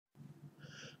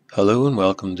Hello and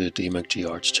welcome to DMcG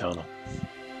Arts channel.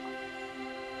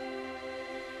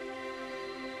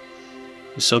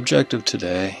 The subject of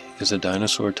today is a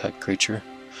dinosaur type creature,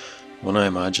 one I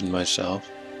imagined myself.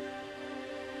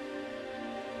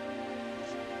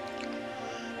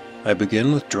 I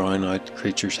begin with drawing out the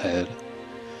creature's head.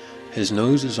 His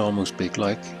nose is almost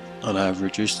beak-like, and I have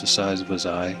reduced the size of his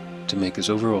eye to make his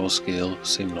overall scale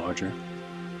seem larger.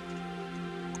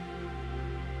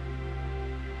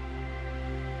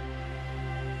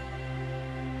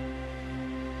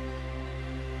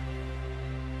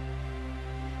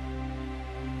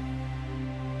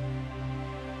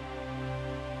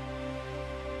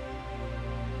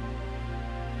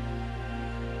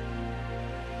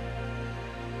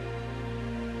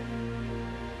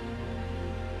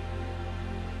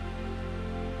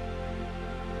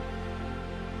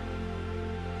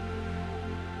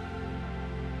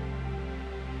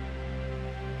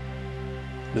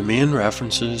 The main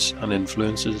references and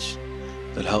influences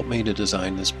that helped me to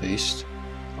design this beast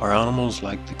are animals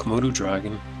like the Komodo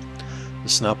dragon, the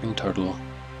snapping turtle,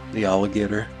 the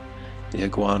alligator, the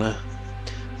iguana,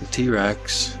 the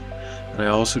T-Rex, and I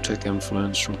also took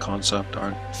influence from concept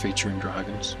art featuring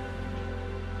dragons.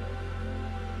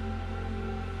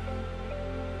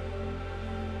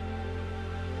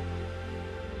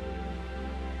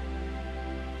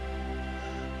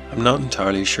 I'm not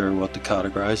entirely sure what to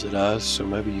categorize it as, so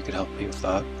maybe you could help me with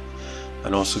that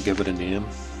and also give it a name.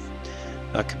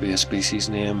 That could be a species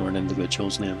name or an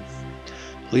individual's name.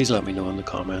 Please let me know in the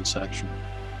comments section.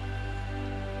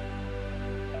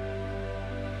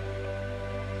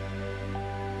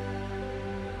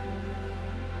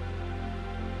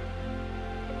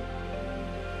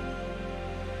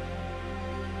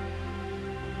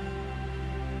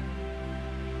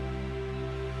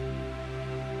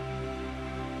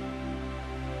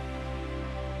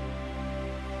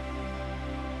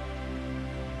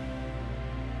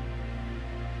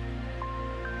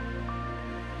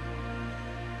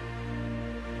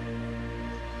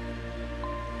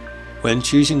 When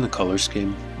choosing the colour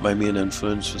scheme, my main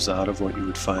influence was that of what you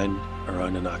would find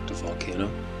around an active volcano.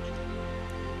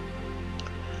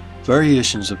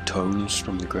 Variations of tones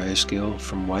from the grayscale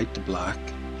from white to black,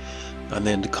 and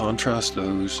then to contrast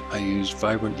those I used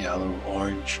vibrant yellow,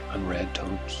 orange and red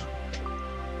tones.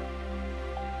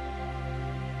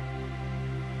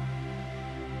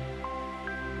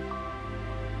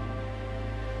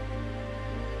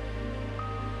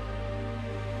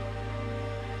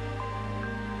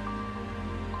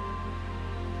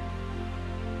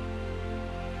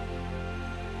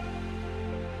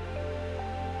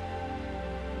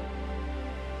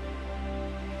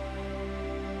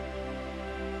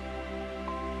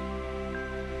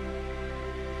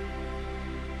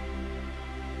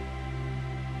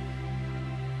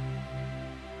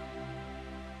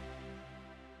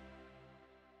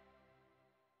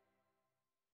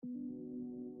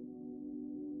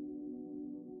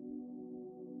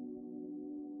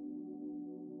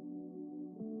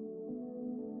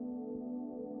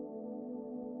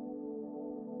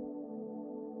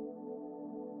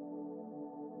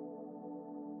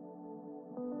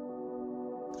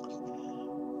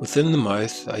 Within the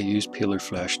mouth I used paler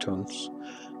flesh tones,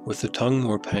 with the tongue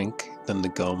more pink than the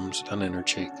gums and inner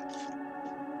cheek.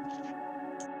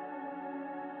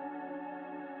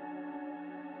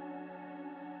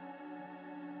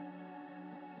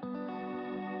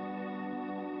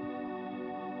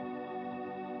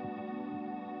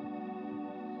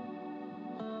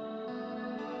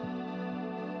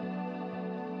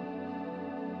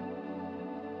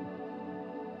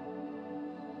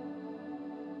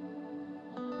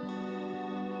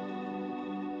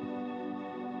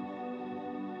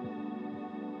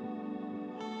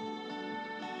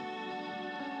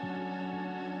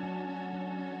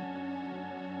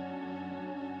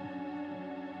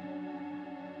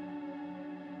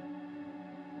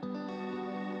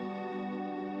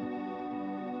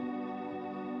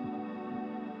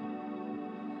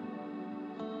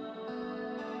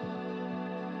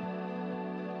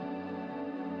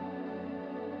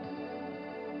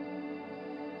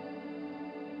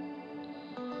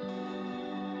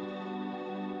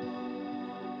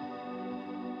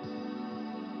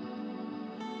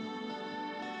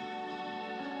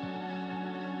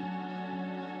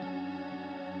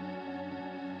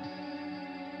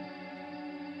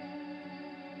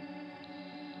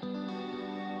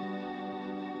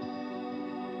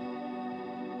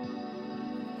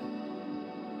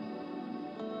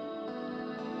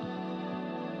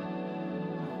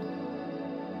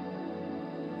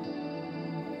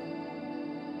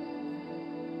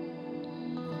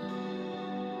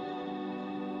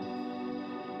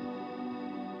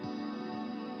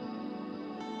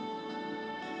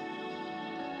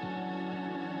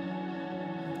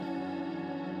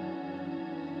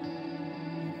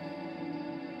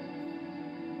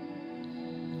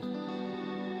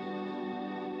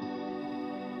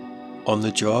 On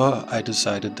the jaw, I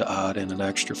decided to add in an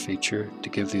extra feature to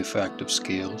give the effect of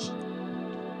scales.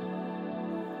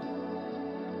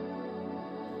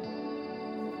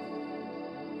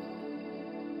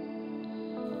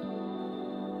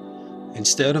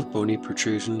 Instead of bony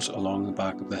protrusions along the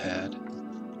back of the head,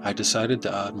 I decided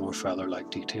to add more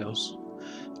feather-like details,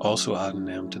 also adding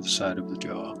them to the side of the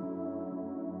jaw.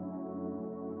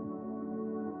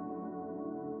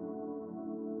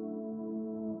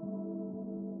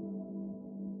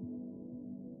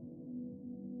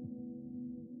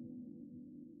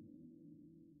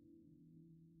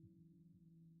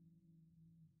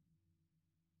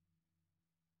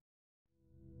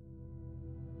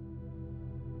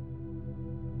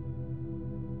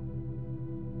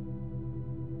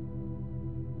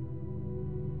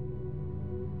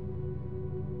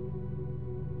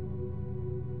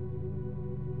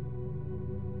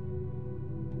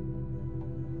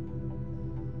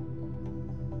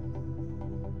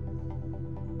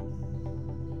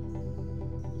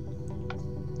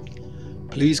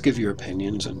 Please give your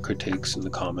opinions and critiques in the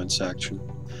comments section,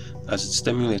 as it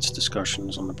stimulates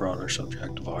discussions on the broader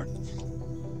subject of art.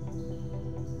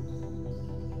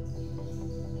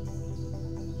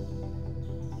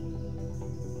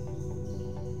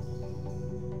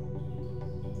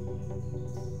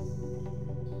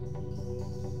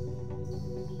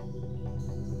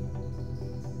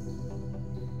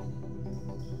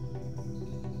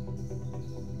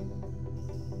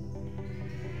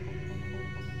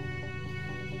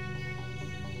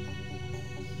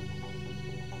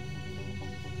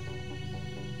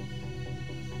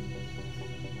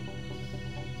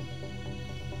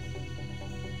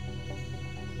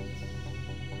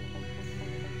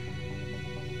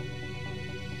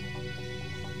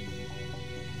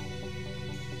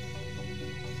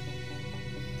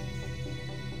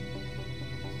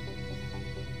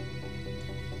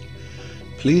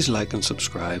 Please like and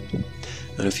subscribe,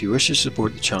 and if you wish to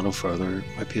support the channel further,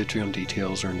 my Patreon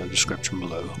details are in the description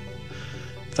below.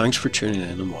 Thanks for tuning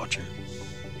in and watching.